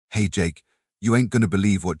"Hey Jake, you ain't gonna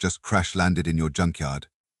believe what just crash-landed in your junkyard."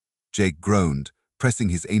 Jake groaned, pressing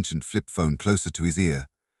his ancient flip phone closer to his ear.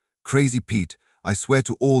 "Crazy Pete, I swear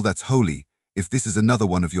to all that's holy, if this is another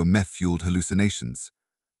one of your meth-fueled hallucinations."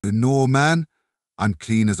 "No, man, I'm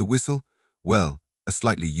clean as a whistle." "Well, a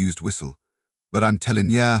slightly used whistle. But I'm tellin'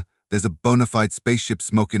 ya, there's a bona fide spaceship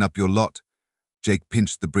smoking up your lot." Jake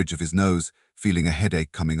pinched the bridge of his nose, feeling a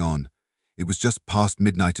headache coming on. It was just past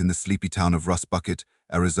midnight in the sleepy town of Rustbucket,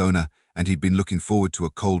 Arizona, and he'd been looking forward to a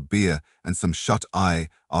cold beer and some shut-eye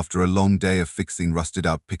after a long day of fixing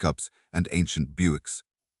rusted-out pickups and ancient Buicks.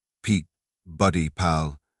 "Pete, buddy,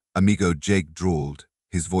 pal," amigo Jake drawled,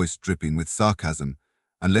 his voice dripping with sarcasm,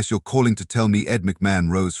 "unless you're calling to tell me Ed McMahon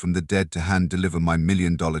rose from the dead to hand-deliver my $1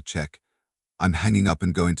 million check, I'm hanging up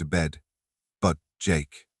and going to bed." "But,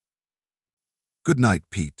 Jake." "Good night,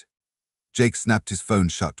 Pete." Jake snapped his phone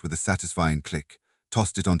shut with a satisfying click,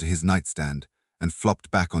 tossed it onto his nightstand, and flopped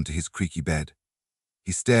back onto his creaky bed.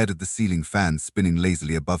 He stared at the ceiling fan spinning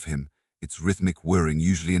lazily above him, its rhythmic whirring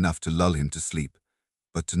usually enough to lull him to sleep.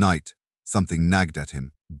 But tonight, something nagged at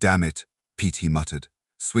him. "Damn it, Pete," he muttered,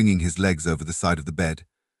 swinging his legs over the side of the bed.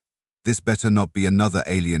 "This better not be another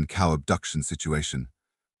alien cow abduction situation."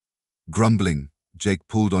 Grumbling, Jake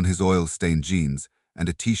pulled on his oil-stained jeans and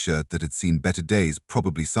a t-shirt that had seen better days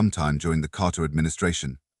probably sometime during the Carter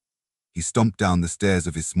administration. He stomped down the stairs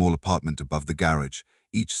of his small apartment above the garage,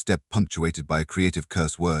 each step punctuated by a creative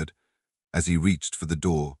curse word. As he reached for the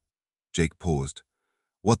door, Jake paused.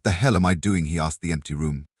 "What the hell am I doing?" he asked the empty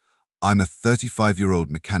room. "I'm a 35-year-old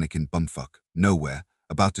mechanic in bumfuck, nowhere,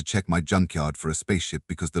 about to check my junkyard for a spaceship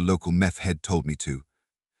because the local meth head told me to.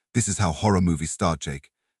 This is how horror movies start,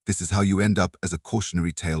 Jake. This is how you end up as a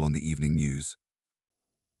cautionary tale on the evening news."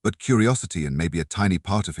 But curiosity and maybe a tiny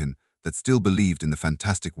part of him that still believed in the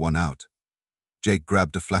fantastic won out. Jake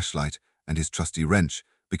grabbed a flashlight and his trusty wrench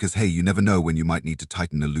because, hey, you never know when you might need to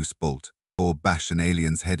tighten a loose bolt or bash an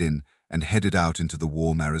alien's head in, and headed out into the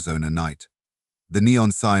warm Arizona night. The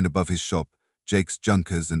neon sign above his shop, Jake's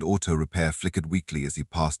Junkers and Auto Repair, flickered weakly as he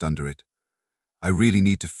passed under it. "I really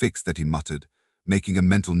need to fix that," he muttered, making a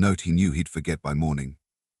mental note he knew he'd forget by morning.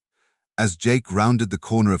 As Jake rounded the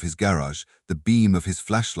corner of his garage, the beam of his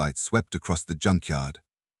flashlight swept across the junkyard.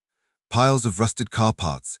 Piles of rusted car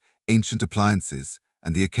parts, ancient appliances,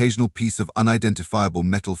 and the occasional piece of unidentifiable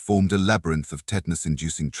metal formed a labyrinth of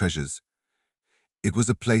tetanus-inducing treasures. It was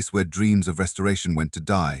a place where dreams of restoration went to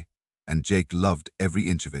die, and Jake loved every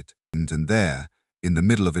inch of it. And there, in the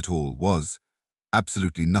middle of it all, was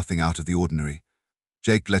absolutely nothing out of the ordinary.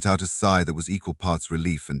 Jake let out a sigh that was equal parts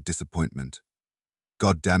relief and disappointment.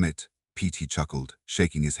 "God damn it, Pete," he chuckled,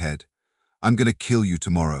 shaking his head. "I'm gonna kill you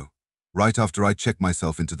tomorrow, right after I check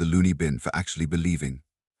myself into the loony bin for actually believing."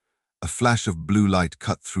 A flash of blue light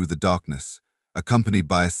cut through the darkness, accompanied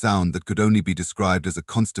by a sound that could only be described as a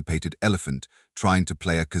constipated elephant trying to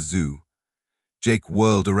play a kazoo. Jake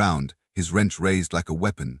whirled around, his wrench raised like a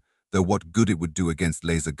weapon, though what good it would do against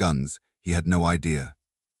laser guns, he had no idea.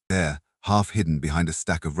 There, half hidden behind a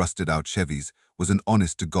stack of rusted-out Chevys, was an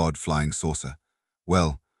honest-to-God flying saucer.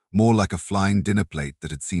 Well, more like a flying dinner plate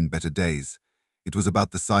that had seen better days. It was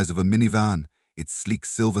about the size of a minivan, its sleek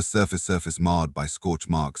silver surface marred by scorch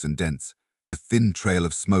marks and dents. A thin trail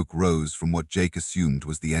of smoke rose from what Jake assumed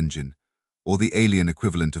was the engine, or the alien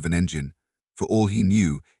equivalent of an engine. For all he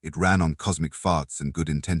knew, it ran on cosmic farts and good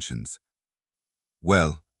intentions.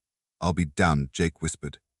 "Well, I'll be damned," Jake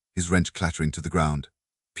whispered, his wrench clattering to the ground.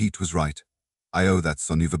 Pete was right. I owe that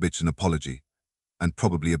son of a bitch an apology, and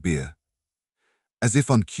probably a beer. As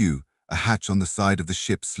if on cue, a hatch on the side of the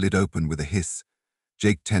ship slid open with a hiss.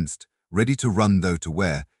 Jake tensed, ready to run though to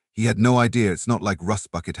where. He had no idea. It's not like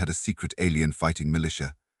Rustbucket had a secret alien fighting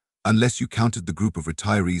militia, unless you counted the group of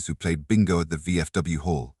retirees who played bingo at the VFW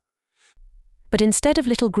hall. But instead of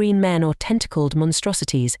little green men or tentacled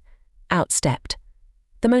monstrosities, out stepped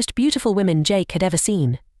the most beautiful women Jake had ever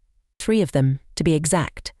seen. 3 of them, to be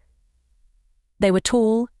exact. They were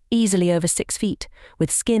tall, easily over 6 feet,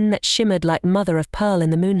 with skin that shimmered like mother of pearl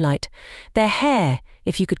in the moonlight. Their hair,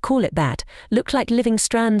 if you could call it that, looked like living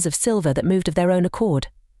strands of silver that moved of their own accord.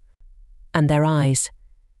 And their eyes.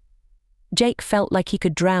 Jake felt like he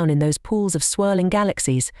could drown in those pools of swirling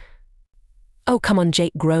galaxies. "Oh, come on,"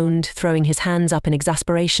 Jake groaned, throwing his hands up in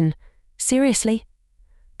exasperation. "Seriously?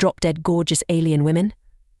 Drop-dead gorgeous alien women?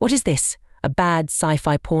 What is this? A bad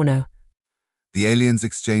sci-fi porno?" The aliens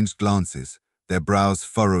exchanged glances, their brows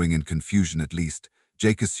furrowing in confusion at least.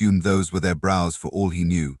 Jake assumed those were their brows. For all he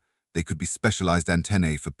knew, they could be specialized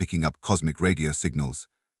antennae for picking up cosmic radio signals.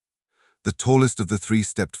 The tallest of the 3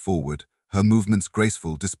 stepped forward, her movements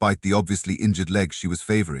graceful despite the obviously injured leg she was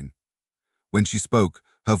favoring. When she spoke,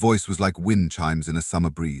 Her voice was like wind chimes in a summer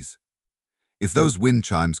breeze. If those wind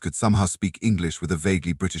chimes could somehow speak English with a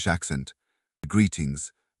vaguely British accent.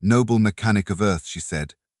 Greetings, noble mechanic of Earth, she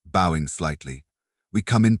said, bowing slightly. We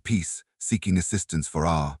come in peace, seeking assistance for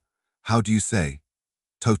our, how do you say,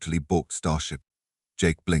 totally balked starship.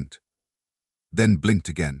 Jake blinked. Then blinked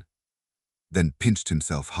again. Then pinched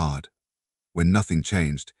himself hard. When nothing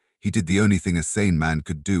changed, he did the only thing a sane man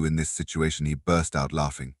could do in this situation. He burst out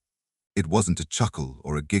laughing. It wasn't a chuckle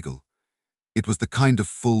or a giggle. It was the kind of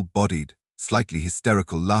full-bodied, slightly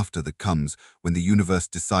hysterical laughter that comes when the universe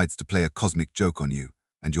decides to play a cosmic joke on you,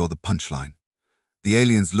 and you're the punchline. The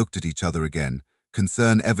aliens looked at each other again,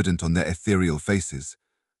 concern evident on their ethereal faces.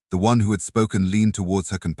 The one who had spoken leaned towards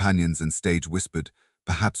her companions and stage whispered,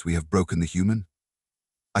 "Perhaps we have broken the human?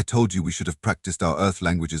 I told you we should have practiced our Earth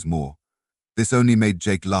languages more." This only made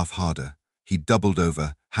Jake laugh harder. He doubled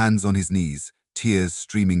over, hands on his knees, tears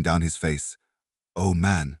streaming down his face. "Oh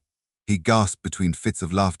man," he gasped between fits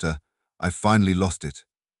of laughter, "I've finally lost it.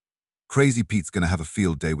 Crazy Pete's gonna have a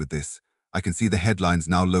field day with this. I can see the headlines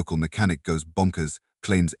now. Local mechanic goes bonkers,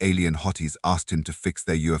 claims alien hotties asked him to fix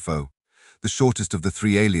their UFO." The shortest of the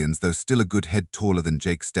three aliens, though still a good head taller than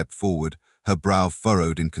Jake, stepped forward, her brow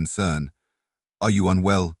furrowed in concern. "Are you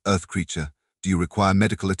unwell, Earth creature? Do you require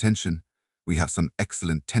medical attention? We have some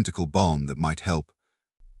excellent tentacle balm that might help."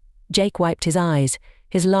 Jake wiped his eyes,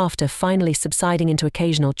 his laughter finally subsiding into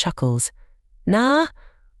occasional chuckles. "Nah,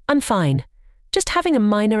 I'm fine. Just having a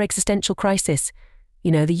minor existential crisis.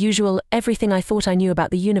 You know, the usual everything I thought I knew about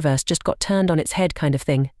the universe just got turned on its head kind of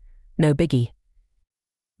thing. No biggie."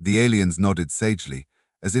 The aliens nodded sagely,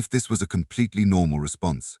 as if this was a completely normal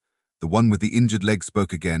response. The one with the injured leg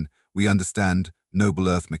spoke again. "We understand, noble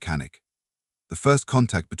Earth mechanic. The first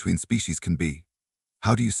contact between species can be,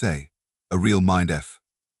 how do you say, a real mind F."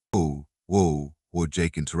 Whoa,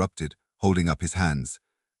 Jake interrupted, holding up his hands.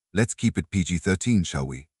 "Let's keep it PG-13, shall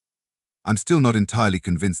we? I'm still not entirely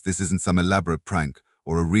convinced this isn't some elaborate prank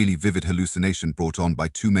or a really vivid hallucination brought on by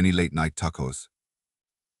too many late-night tacos."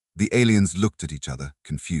 The aliens looked at each other,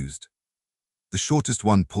 confused. The shortest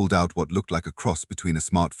one pulled out what looked like a cross between a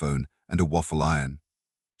smartphone and a waffle iron.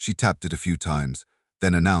 She tapped it a few times,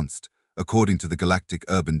 then announced, "According to the Galactic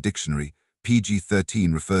Urban Dictionary,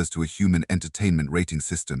 PG-13 refers to a human entertainment rating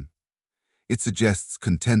system. It suggests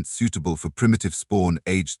content suitable for primitive spawn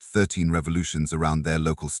aged 13 revolutions around their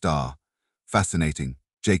local star." "Fascinating."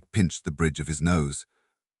 Jake pinched the bridge of his nose.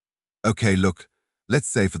 "Okay, look, let's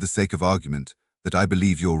say for the sake of argument that I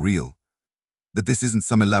believe you're real. That this isn't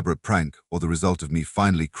some elaborate prank or the result of me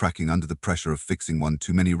finally cracking under the pressure of fixing one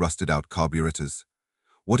too many rusted-out carburetors.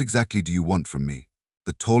 What exactly do you want from me?"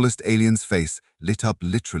 The tallest alien's face lit up.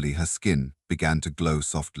 Literally, her skin began to glow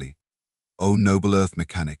softly. "Oh, noble Earth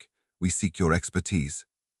mechanic, we seek your expertise.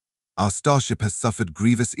 Our starship has suffered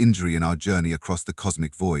grievous injury in our journey across the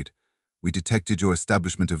cosmic void. We detected your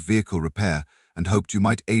establishment of vehicle repair and hoped you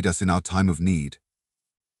might aid us in our time of need."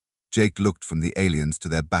 Jake looked from the aliens to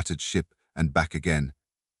their battered ship and back again.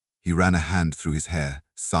 He ran a hand through his hair,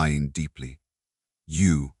 sighing deeply.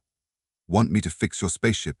 "You want me to fix your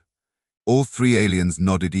spaceship?" All three aliens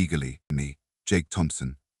nodded eagerly. "Me, Jake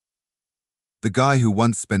Thompson. The guy who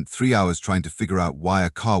once spent 3 hours trying to figure out why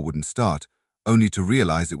a car wouldn't start, only to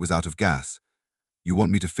realize it was out of gas. You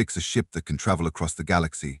want me to fix a ship that can travel across the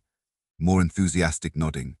galaxy?" More enthusiastic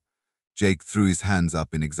nodding. Jake threw his hands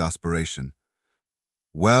up in exasperation.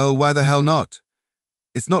 "Well, why the hell not?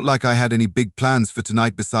 It's not like I had any big plans for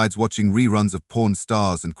tonight besides watching reruns of porn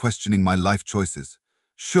stars and questioning my life choices.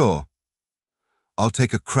 Sure, I'll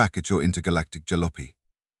take a crack at your intergalactic jalopy.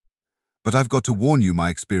 But I've got to warn you, my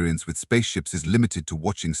experience with spaceships is limited to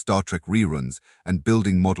watching Star Trek reruns and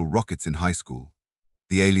building model rockets in high school."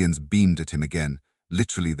 The aliens beamed at him again.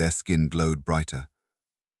 Literally, their skin glowed brighter.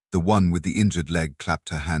 The one with the injured leg clapped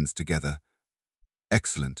her hands together.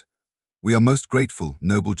 "Excellent. We are most grateful,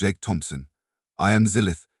 noble Jake Thompson. I am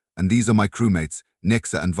Zillith, and these are my crewmates,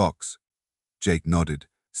 Nexa and Vox." Jake nodded,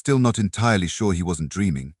 still not entirely sure he wasn't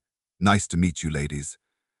dreaming. "Nice to meet you, ladies.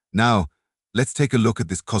 Now, let's take a look at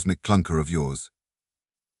this cosmic clunker of yours."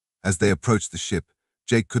 As they approached the ship,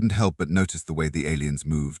 Jake couldn't help but notice the way the aliens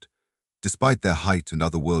moved. Despite their height and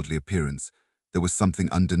otherworldly appearance, there was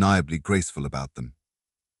something undeniably graceful about them.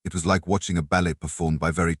 It was like watching a ballet performed by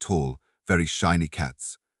very tall, very shiny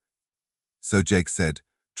cats. So Jake said,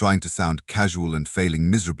 trying to sound casual and failing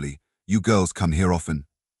miserably, "You girls come here often?"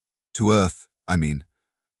 "To Earth, I mean.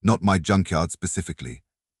 Not my junkyard specifically.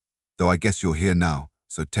 Though I guess you're here now,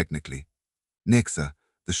 so technically." Nexa,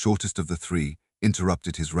 the shortest of the three,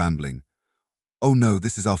 interrupted his rambling. "Oh no,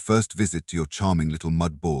 this is our first visit to your charming little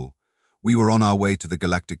mud ball. We were on our way to the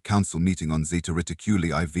Galactic Council meeting on Zeta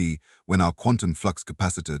Reticuli IV when our quantum flux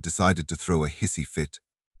capacitor decided to throw a hissy fit.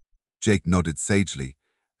 Jake nodded sagely,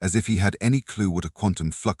 as if he had any clue what a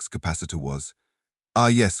quantum flux capacitor was. Ah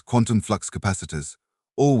yes, quantum flux capacitors,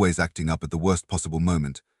 always acting up at the worst possible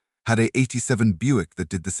moment. Had a 87 Buick that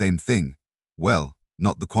did the same thing. Well,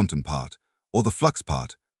 not the quantum part, or the flux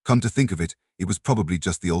part. Come to think of it, it was probably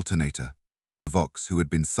just the alternator. Vox, who had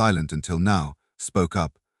been silent until now, spoke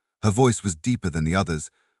up. Her voice was deeper than the others,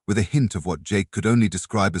 with a hint of what Jake could only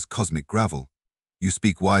describe as cosmic gravel. You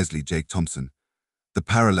speak wisely, Jake Thompson. The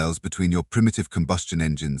parallels between your primitive combustion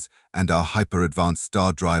engines and our hyper-advanced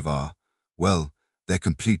star drive are, well, they're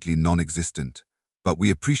completely non-existent. But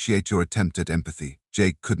we appreciate your attempt at empathy.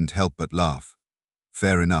 Jake couldn't help but laugh.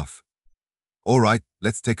 Fair enough. All right,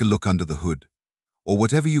 let's take a look under the hood, or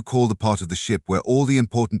whatever you call the part of the ship where all the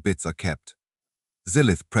important bits are kept.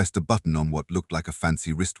 Zilith pressed a button on what looked like a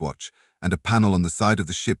fancy wristwatch, and a panel on the side of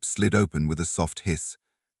the ship slid open with a soft hiss.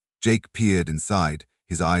 Jake peered inside,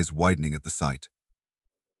 his eyes widening at the sight.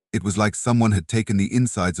 It was like someone had taken the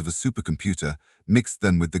insides of a supercomputer, mixed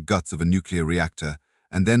them with the guts of a nuclear reactor,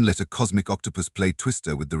 and then let a cosmic octopus play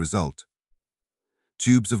Twister with the result.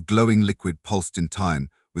 Tubes of glowing liquid pulsed in time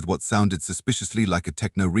with what sounded suspiciously like a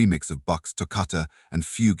techno remix of Bach's Toccata and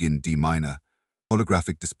Fugue in D minor.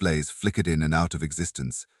 Holographic displays flickered in and out of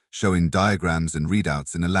existence, showing diagrams and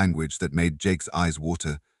readouts in a language that made Jake's eyes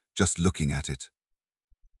water just looking at it.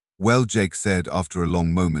 Well, Jake said after a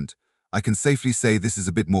long moment, I can safely say this is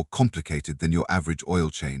a bit more complicated than your average oil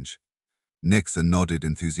change. Nexa nodded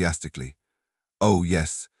enthusiastically. Oh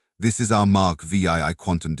yes, this is our Mark VII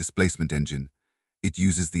quantum displacement engine. It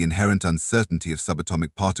uses the inherent uncertainty of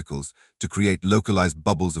subatomic particles to create localized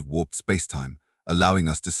bubbles of warped spacetime, allowing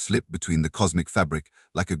us to slip between the cosmic fabric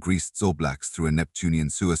like a greased Zorlax through a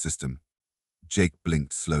Neptunian sewer system. Jake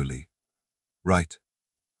blinked slowly. Right.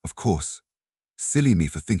 Of course. Silly me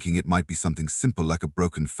for thinking it might be something simple like a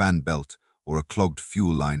broken fan belt or a clogged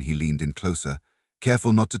fuel line. He leaned in closer,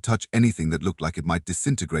 careful not to touch anything that looked like it might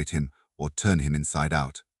disintegrate him or turn him inside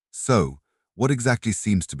out. So, what exactly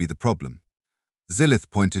seems to be the problem?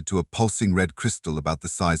 Zilith pointed to a pulsing red crystal about the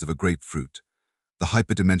size of a grapefruit. The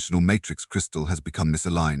hyperdimensional matrix crystal has become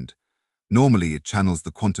misaligned. Normally, it channels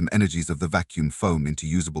the quantum energies of the vacuum foam into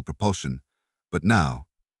usable propulsion, but now,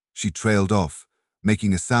 she trailed off,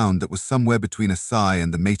 making a sound that was somewhere between a sigh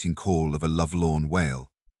and the mating call of a lovelorn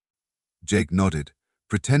whale. Jake nodded,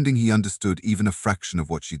 pretending he understood even a fraction of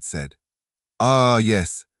what she'd said. Ah,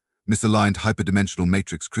 yes, misaligned hyperdimensional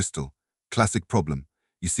matrix crystal. Classic problem.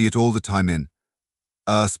 You see it all the time in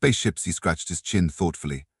spaceships. He scratched his chin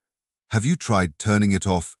thoughtfully. Have you tried turning it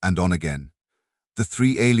off and on again? The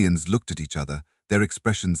three aliens looked at each other, their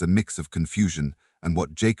expressions a mix of confusion and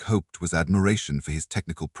what Jake hoped was admiration for his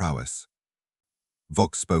technical prowess.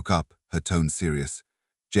 Vox spoke up, her tone serious.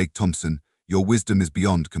 Jake Thompson, your wisdom is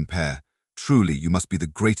beyond compare. Truly, you must be the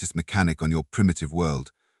greatest mechanic on your primitive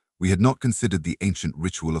world. We had not considered the ancient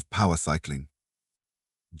ritual of power cycling.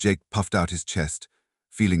 Jake puffed out his chest,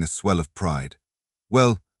 feeling a swell of pride.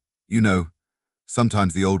 Well, you know,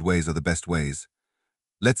 sometimes the old ways are the best ways.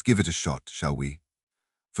 Let's give it a shot, shall we?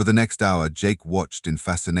 For the next hour, Jake watched in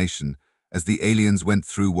fascination as the aliens went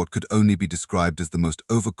through what could only be described as the most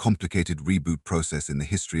overcomplicated reboot process in the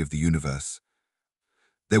history of the universe.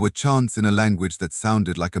 There were chants in a language that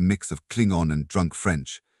sounded like a mix of Klingon and drunk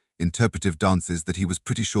French, interpretive dances that he was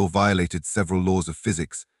pretty sure violated several laws of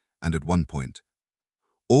physics, and at one point,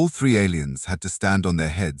 all three aliens had to stand on their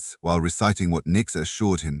heads while reciting what Nexa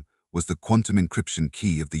assured him was the quantum encryption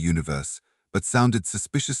key of the universe, but sounded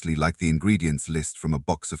suspiciously like the ingredients list from a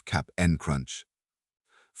box of Cap N Crunch.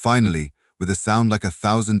 Finally, with a sound like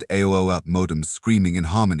 1,000 AOL modems screaming in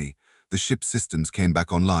harmony, the ship's systems came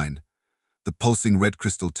back online. The pulsing red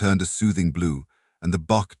crystal turned a soothing blue, and the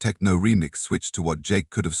Bach techno remix switched to what Jake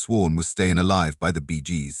could have sworn was Stayin' Alive by the Bee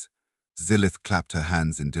Gees. Zilith clapped her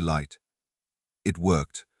hands in delight. It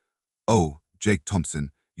worked. Oh, Jake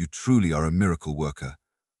Thompson, you truly are a miracle worker.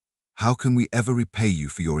 How can we ever repay you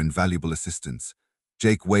for your invaluable assistance?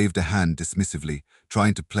 Jake waved a hand dismissively,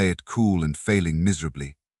 trying to play it cool and failing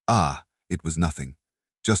miserably. Ah, it was nothing.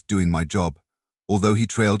 Just doing my job. Although he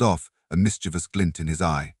trailed off, a mischievous glint in his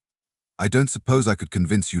eye. I don't suppose I could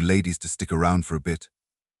convince you ladies to stick around for a bit.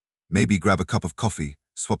 Maybe grab a cup of coffee,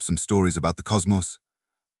 swap some stories about the cosmos.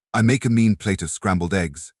 I make a mean plate of scrambled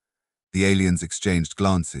eggs. The aliens exchanged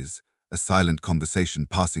glances, a silent conversation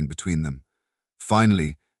passing between them.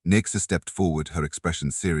 Finally, Nexa stepped forward, her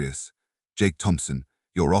expression serious. Jake Thompson,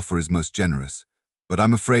 your offer is most generous, but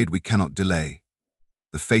I'm afraid we cannot delay.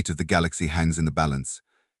 The fate of the galaxy hangs in the balance.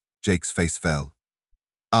 Jake's face fell.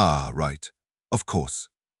 Ah, right. Of course.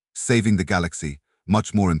 Saving the galaxy,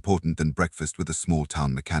 much more important than breakfast with a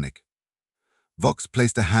small-town mechanic. Vox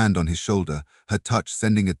placed a hand on his shoulder, her touch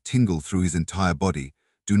sending a tingle through his entire body.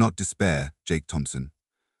 Do not despair, Jake Thompson.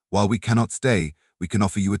 While we cannot stay, we can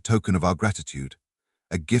offer you a token of our gratitude.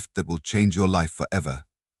 A gift that will change your life forever.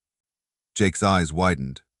 Jake's eyes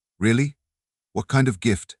widened. Really? What kind of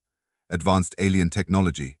gift? Advanced alien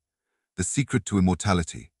technology. The secret to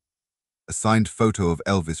immortality. A signed photo of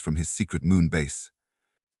Elvis from his secret moon base.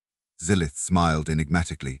 Zillith smiled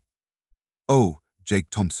enigmatically. Oh, Jake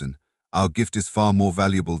Thompson, our gift is far more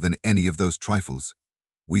valuable than any of those trifles.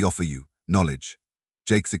 We offer you knowledge.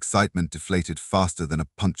 Jake's excitement deflated faster than a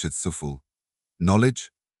punctured souffle.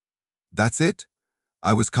 Knowledge? That's it?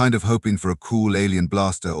 I was kind of hoping for a cool alien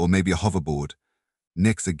blaster or maybe a hoverboard.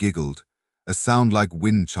 Nexa giggled, a sound like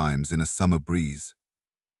wind chimes in a summer breeze.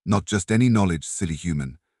 Not just any knowledge, silly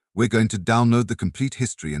human. We're going to download the complete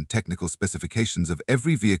history and technical specifications of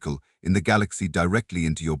every vehicle in the galaxy directly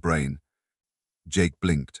into your brain. Jake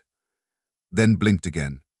blinked. Then blinked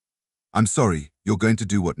again. I'm sorry, you're going to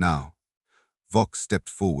do what now? Vox stepped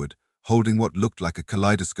forward, holding what looked like a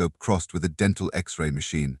kaleidoscope crossed with a dental X-ray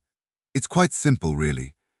machine. It's quite simple,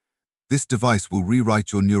 really. This device will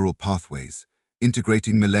rewrite your neural pathways,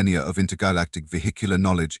 integrating millennia of intergalactic vehicular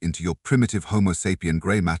knowledge into your primitive Homo sapien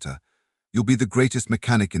gray matter. You'll be the greatest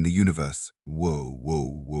mechanic in the universe. Whoa,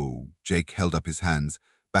 whoa, whoa. Jake held up his hands,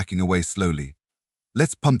 backing away slowly.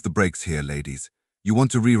 Let's pump the brakes here, ladies. You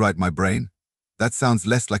want to rewrite my brain? That sounds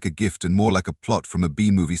less like a gift and more like a plot from a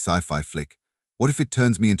B-movie sci-fi flick. What if it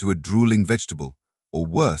turns me into a drooling vegetable? Or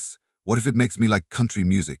worse, what if it makes me like country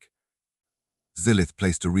music? Zillith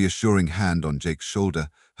placed a reassuring hand on Jake's shoulder,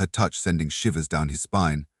 her touch sending shivers down his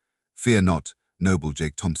spine. Fear not, noble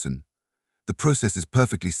Jake Thompson. The process is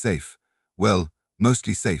perfectly safe. Well,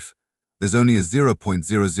 mostly safe. There's only a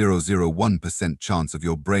 0.0001% chance of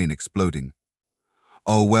your brain exploding.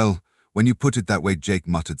 Oh well, when you put it that way, Jake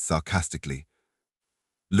muttered sarcastically.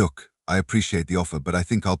 Look, I appreciate the offer, but I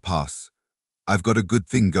think I'll pass. I've got a good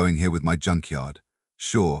thing going here with my junkyard.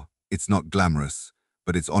 Sure, it's not glamorous,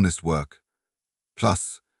 but it's honest work.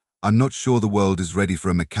 Plus, I'm not sure the world is ready for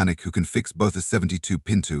a mechanic who can fix both a 72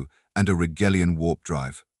 Pinto and a Regalian warp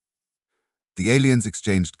drive. The aliens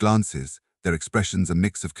exchanged glances, their expressions a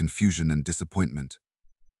mix of confusion and disappointment.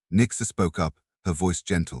 Nixa spoke up, her voice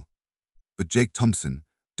gentle. But Jake Thompson,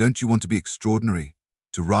 don't you want to be extraordinary?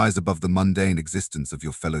 To rise above the mundane existence of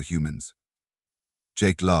your fellow humans?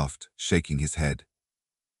 Jake laughed, shaking his head.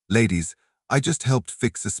 Ladies, I just helped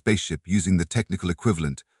fix a spaceship using the technical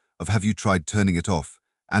equivalent of have you tried turning it off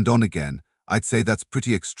and on again. I'd say that's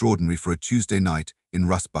pretty extraordinary for a Tuesday night in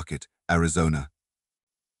Rustbucket, Arizona.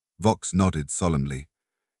 Vox nodded solemnly.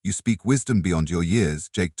 You speak wisdom beyond your years,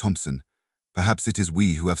 Jake Thompson. Perhaps it is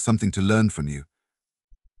we who have something to learn from you.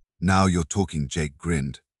 Now you're talking, Jake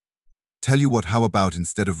grinned. Tell you what, how about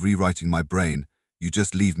instead of rewriting my brain, you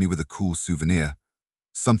just leave me with a cool souvenir?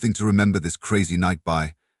 Something to remember this crazy night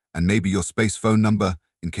by, and maybe your space phone number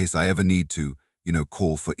in case I ever need to,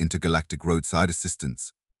 call for intergalactic roadside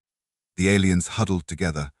assistance. The aliens huddled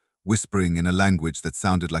together, whispering in a language that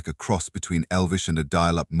sounded like a cross between Elvish and a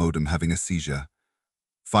dial-up modem having a seizure.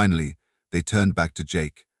 Finally, they turned back to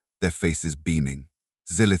Jake, their faces beaming.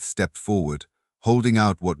 Zillith stepped forward, holding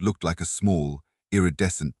out what looked like a small,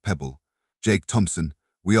 iridescent pebble. Jake Thompson,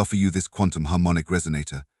 we offer you this quantum harmonic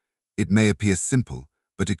resonator. It may appear simple,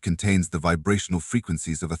 but it contains the vibrational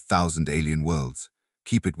frequencies of 1,000 alien worlds.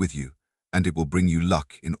 Keep it with you, and it will bring you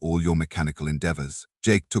luck in all your mechanical endeavors.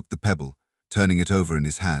 Jake took the pebble, turning it over in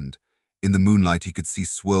his hand. In the moonlight, he could see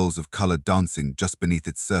swirls of color dancing just beneath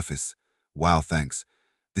its surface. Wow, thanks.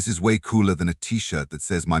 This is way cooler than a t-shirt that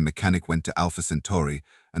says my mechanic went to Alpha Centauri,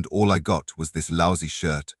 and all I got was this lousy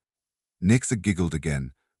shirt. Nixa giggled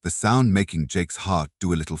again, the sound making Jake's heart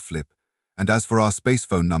do a little flip. And as for our space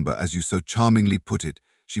phone number, as you so charmingly put it,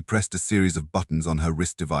 she pressed a series of buttons on her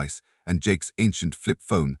wrist device, and Jake's ancient flip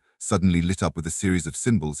phone suddenly lit up with a series of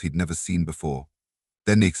symbols he'd never seen before.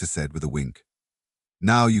 Then Nixa said with a wink,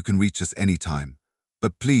 Now you can reach us anytime,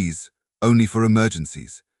 but please, only for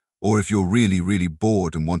emergencies, or if you're really, really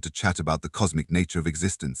bored and want to chat about the cosmic nature of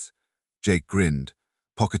existence. Jake grinned,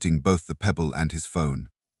 pocketing both the pebble and his phone.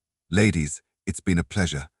 Ladies, it's been a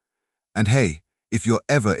pleasure. And hey, if you're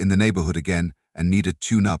ever in the neighborhood again and need a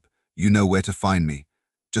tune-up, you know where to find me.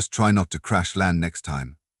 Just try not to crash land next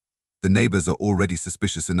time. The neighbors are already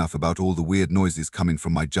suspicious enough about all the weird noises coming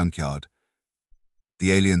from my junkyard.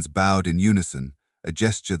 The aliens bowed in unison, a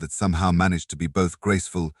gesture that somehow managed to be both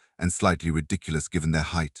graceful and slightly ridiculous given their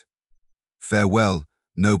height. Farewell,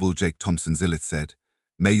 noble Jake Thompson, Zillith said.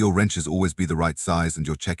 May your wrenches always be the right size and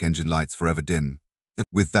your check engine lights forever dim.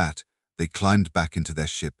 With that, they climbed back into their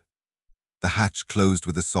ship. The hatch closed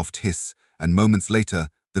with a soft hiss, and moments later,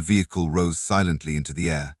 the vehicle rose silently into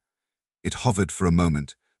the air. It hovered for a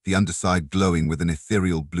moment, the underside glowing with an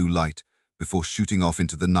ethereal blue light, before shooting off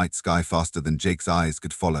into the night sky faster than Jake's eyes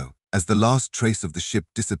could follow. As the last trace of the ship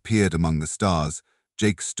disappeared among the stars,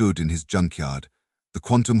 Jake stood in his junkyard, the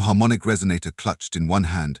quantum harmonic resonator clutched in one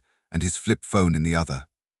hand and his flip phone in the other.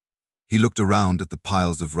 He looked around at the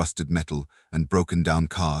piles of rusted metal and broken-down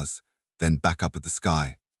cars, then back up at the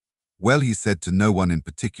sky. Well, he said to no one in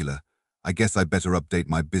particular, I guess I better update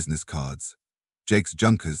my business cards. Jake's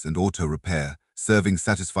Junkers and Auto Repair, serving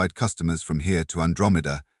satisfied customers from here to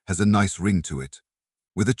Andromeda, has a nice ring to it.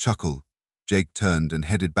 With a chuckle, Jake turned and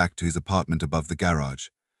headed back to his apartment above the garage.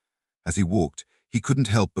 As he walked, he couldn't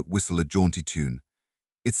help but whistle a jaunty tune.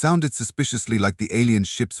 It sounded suspiciously like the alien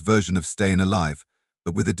ship's version of Stayin' Alive,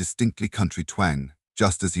 but with a distinctly country twang.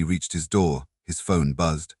 Just as he reached his door, his phone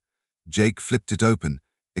buzzed. Jake flipped it open,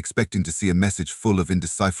 expecting to see a message full of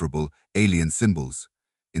indecipherable alien symbols.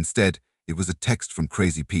 Instead, it was a text from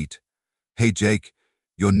Crazy Pete. Hey Jake,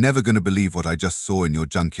 you're never gonna believe what I just saw in your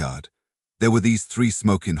junkyard. There were these 3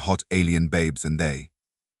 smoking hot alien babes and they...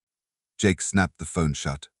 Jake snapped the phone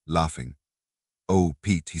shut, laughing. Oh,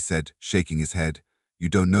 Pete, he said, shaking his head, you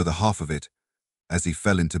don't know the half of it. As he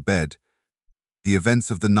fell into bed, the events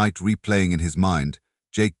of the night replaying in his mind,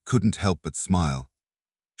 Jake couldn't help but smile.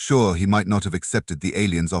 Sure, he might not have accepted the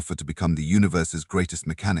aliens' offer to become the universe's greatest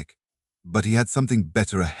mechanic, but he had something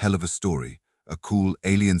better, a hell of a story, a cool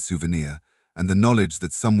alien souvenir, and the knowledge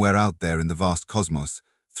that somewhere out there in the vast cosmos,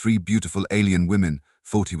 3 beautiful alien women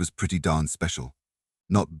thought he was pretty darn special.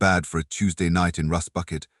 Not bad for a Tuesday night in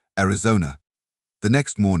Rustbucket, Arizona. The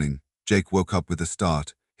next morning, Jake woke up with a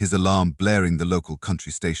start, his alarm blaring the local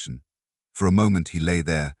country station. For a moment he lay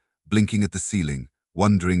there, blinking at the ceiling,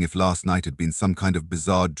 wondering if last night had been some kind of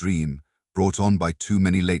bizarre dream brought on by too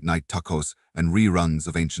many late-night tacos and reruns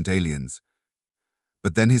of Ancient Aliens.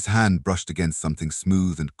 But then his hand brushed against something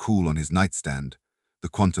smooth and cool on his nightstand, the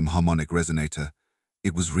quantum harmonic resonator.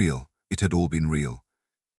 It was real. It had all been real.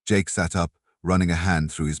 Jake sat up, running a hand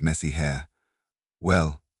through his messy hair.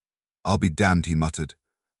 Well, I'll be damned, he muttered.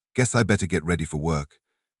 Guess I better get ready for work.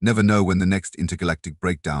 Never know when the next intergalactic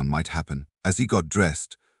breakdown might happen. As he got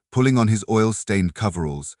dressed, pulling on his oil-stained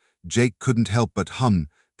coveralls, Jake couldn't help but hum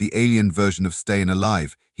the alien version of Stayin'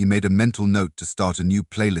 Alive. He made a mental note to start a new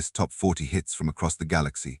playlist, top 40 hits from across the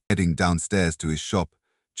galaxy. Heading downstairs to his shop,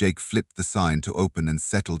 Jake flipped the sign to open and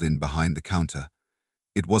settled in behind the counter.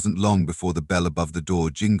 It wasn't long before the bell above the door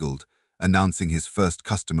jingled, announcing his first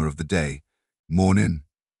customer of the day. Mornin',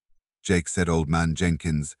 Jake said, Old Man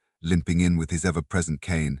Jenkins, limping in with his ever-present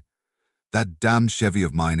cane. That damn Chevy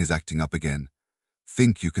of mine is acting up again.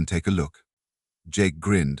 Think you can take a look? Jake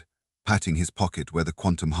grinned, patting his pocket where the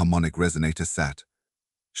quantum harmonic resonator sat.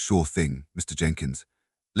 Sure thing, Mr. Jenkins.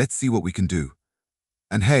 Let's see what we can do.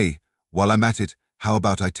 And hey, while I'm at it, how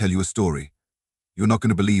about I tell you a story? You're not going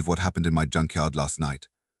to believe what happened in my junkyard last night.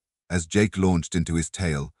 As Jake launched into his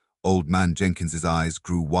tale, Old Man Jenkins's eyes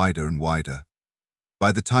grew wider and wider.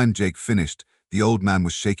 By the time Jake finished, the old man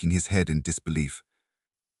was shaking his head in disbelief.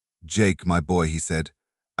 Jake, my boy, he said,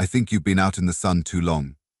 I think you've been out in the sun too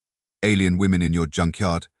long. Alien women in your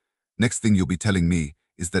junkyard? Next thing you'll be telling me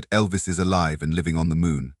is that Elvis is alive and living on the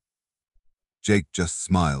moon. Jake just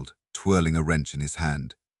smiled, twirling a wrench in his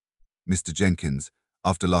hand. Mr. Jenkins,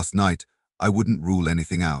 after last night, I wouldn't rule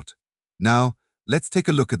anything out. Now, let's take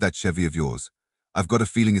a look at that Chevy of yours. I've got a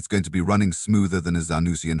feeling it's going to be running smoother than a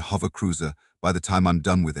Zanusian hover cruiser by the time I'm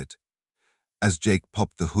done with it. As Jake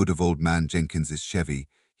popped the hood of Old Man Jenkins's Chevy,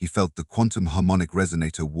 he felt the quantum harmonic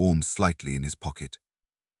resonator warm slightly in his pocket.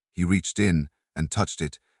 He reached in and touched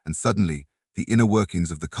it, and suddenly, the inner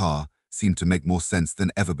workings of the car seemed to make more sense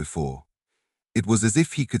than ever before. It was as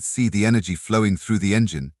if he could see the energy flowing through the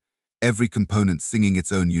engine, every component singing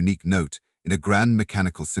its own unique note in a grand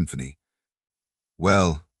mechanical symphony.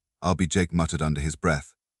 Well, Jake muttered under his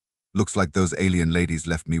breath. Looks like those alien ladies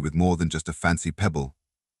left me with more than just a fancy pebble.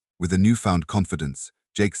 With a newfound confidence,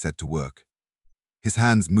 Jake set to work. His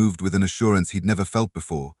hands moved with an assurance he'd never felt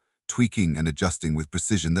before, tweaking and adjusting with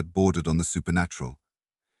precision that bordered on the supernatural.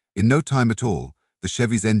 In no time at all, the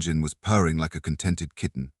Chevy's engine was purring like a contented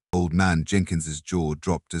kitten. Old Man Jenkins's jaw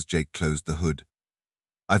dropped as Jake closed the hood.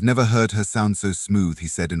 I've never heard her sound so smooth, he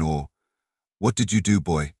said in awe. What did you do,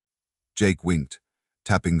 boy? Jake winked,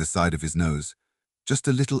 tapping the side of his nose. Just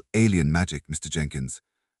a little alien magic, Mr. Jenkins.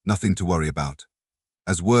 Nothing to worry about.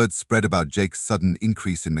 As word spread about Jake's sudden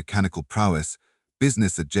increase in mechanical prowess,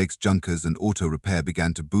 business at Jake's Junkers and Auto Repair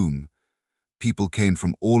began to boom. People came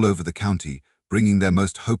from all over the county, bringing their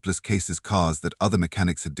most hopeless cases, cars that other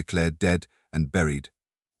mechanics had declared dead and buried.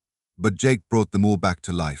 But Jake brought them all back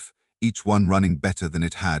to life, each one running better than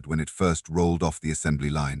it had when it first rolled off the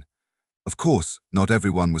assembly line. Of course, not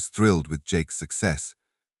everyone was thrilled with Jake's success.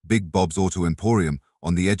 Big Bob's Auto Emporium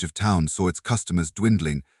on the edge of town saw its customers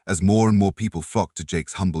dwindling as more and more people flocked to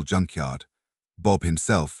Jake's humble junkyard. Bob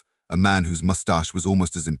himself, a man whose mustache was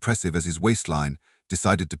almost as impressive as his waistline,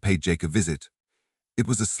 decided to pay Jake a visit. It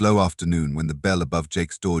was a slow afternoon when the bell above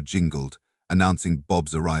Jake's door jingled, announcing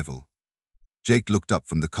Bob's arrival. Jake looked up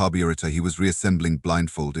from the carburetor he was reassembling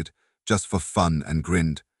blindfolded, just for fun, and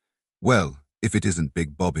grinned. "Well, if it isn't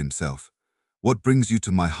Big Bob himself. What brings you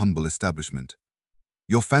to my humble establishment?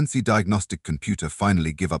 Your fancy diagnostic computer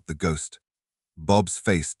finally give up the ghost." Bob's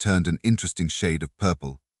face turned an interesting shade of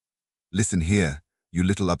purple. "Listen here, you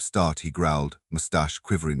little upstart," he growled, mustache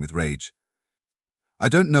quivering with rage. "I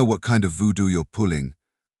don't know what kind of voodoo you're pulling,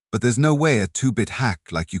 but there's no way a two-bit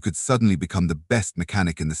hack like you could suddenly become the best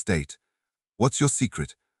mechanic in the state. What's your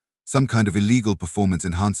secret? Some kind of illegal performance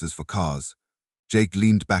enhancers for cars?" Jake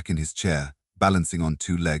leaned back in his chair, balancing on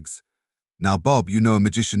two legs. "Now, Bob, you know a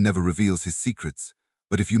magician never reveals his secrets,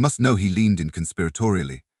 but if you must know," he leaned in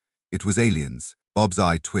conspiratorially. "It was aliens." Bob's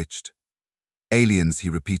eye twitched. "Aliens," he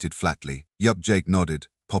repeated flatly. "Yup," Jake nodded,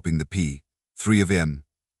 popping the P. "3 of them.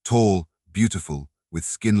 Tall, beautiful, with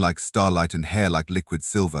skin like starlight and hair like liquid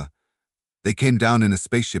silver. They came down in a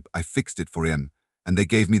spaceship. I fixed it for him, and they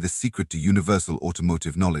gave me the secret to universal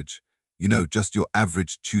automotive knowledge. You know, just your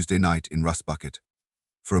average Tuesday night in Rustbucket."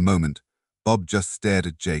 For a moment, Bob just stared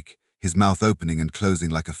at Jake, his mouth opening and closing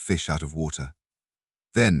like a fish out of water.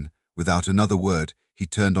 Then, without another word, he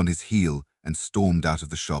turned on his heel and stormed out of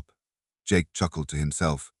the shop. Jake chuckled to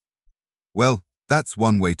himself. Well, that's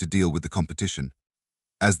one way to deal with the competition.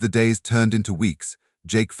 As the days turned into weeks,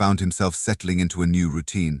 Jake found himself settling into a new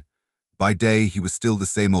routine. By day, he was still the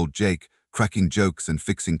same old Jake, cracking jokes and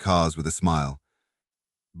fixing cars with a smile.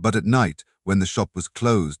 But at night, when the shop was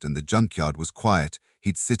closed and the junkyard was quiet,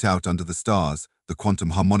 he'd sit out under the stars, the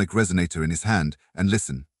quantum harmonic resonator in his hand, and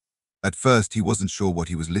listen. At first, he wasn't sure what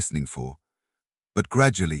he was listening for. But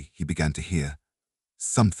gradually, he began to hear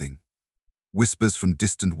something. Whispers from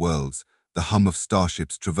distant worlds, the hum of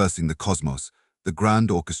starships traversing the cosmos, the grand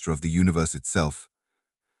orchestra of the universe itself.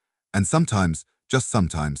 And sometimes, just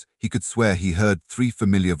sometimes, he could swear he heard 3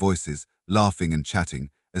 familiar voices, laughing and chatting,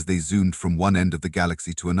 as they zoomed from one end of the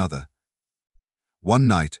galaxy to another. One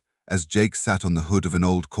night, as Jake sat on the hood of an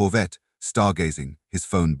old Corvette, stargazing, his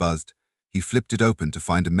phone buzzed. He flipped it open to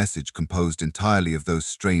find a message composed entirely of those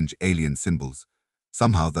strange alien symbols.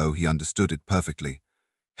 Somehow, though, he understood it perfectly.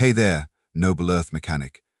 "Hey there, noble Earth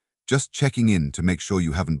mechanic. Just checking in to make sure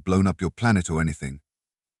you haven't blown up your planet or anything.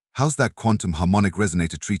 How's that quantum harmonic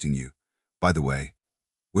resonator treating you? By the way,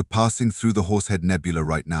 we're passing through the Horsehead Nebula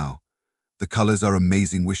right now. The colors are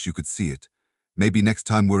amazing, wish you could see it. Maybe next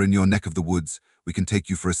time we're in your neck of the woods, we can take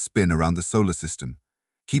you for a spin around the solar system.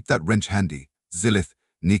 Keep that wrench handy. Zilith,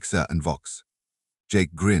 Nixa, and Vox."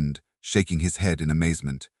 Jake grinned, shaking his head in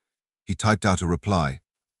amazement. He typed out a reply.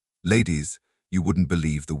 "Ladies, you wouldn't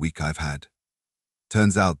believe the week I've had.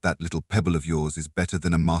 Turns out that little pebble of yours is better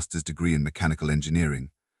than a master's degree in mechanical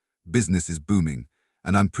engineering. Business is booming,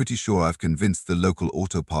 and I'm pretty sure I've convinced the local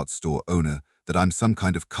auto parts store owner that I'm some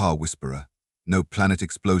kind of car whisperer. No planet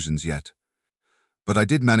explosions yet. But I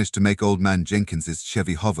did manage to make old man Jenkins's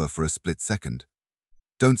Chevy hover for a split second.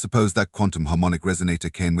 Don't suppose that quantum harmonic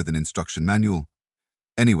resonator came with an instruction manual?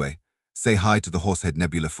 Anyway, say hi to the Horsehead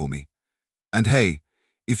Nebula for me. And hey,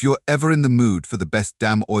 if you're ever in the mood for the best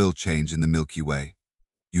damn oil change in the Milky Way,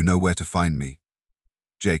 you know where to find me."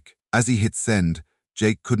 Jake. As he hit send,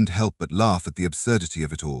 Jake couldn't help but laugh at the absurdity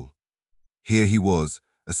of it all. Here he was,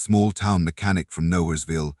 a small-town mechanic from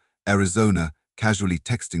Nowheresville, Arizona, casually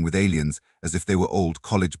texting with aliens as if they were old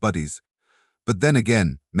college buddies. But then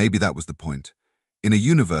again, maybe that was the point. In a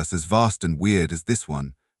universe as vast and weird as this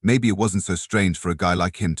one, maybe it wasn't so strange for a guy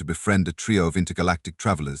like him to befriend a trio of intergalactic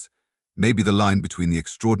travelers. Maybe the line between the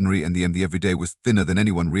extraordinary and the everyday was thinner than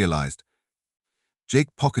anyone realized.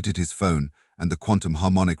 Jake pocketed his phone and the quantum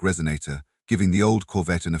harmonic resonator, giving the old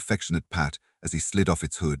Corvette an affectionate pat as he slid off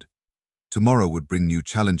its hood. Tomorrow would bring new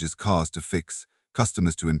challenges, cars to fix,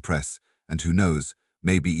 customers to impress, and who knows,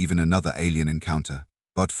 maybe even another alien encounter.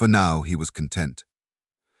 But for now, he was content.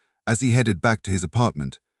 As he headed back to his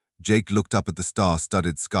apartment, Jake looked up at the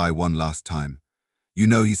star-studded sky one last time. "You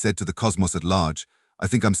know," he said to the cosmos at large, "I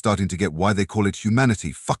think I'm starting to get why they call it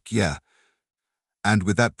humanity. Fuck yeah." And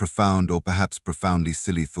with that profound or perhaps profoundly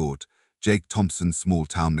silly thought, Jake Thompson,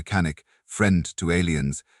 small-town mechanic, friend to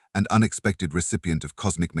aliens, and unexpected recipient of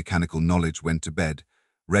cosmic mechanical knowledge went to bed,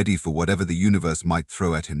 ready for whatever the universe might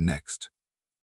throw at him next.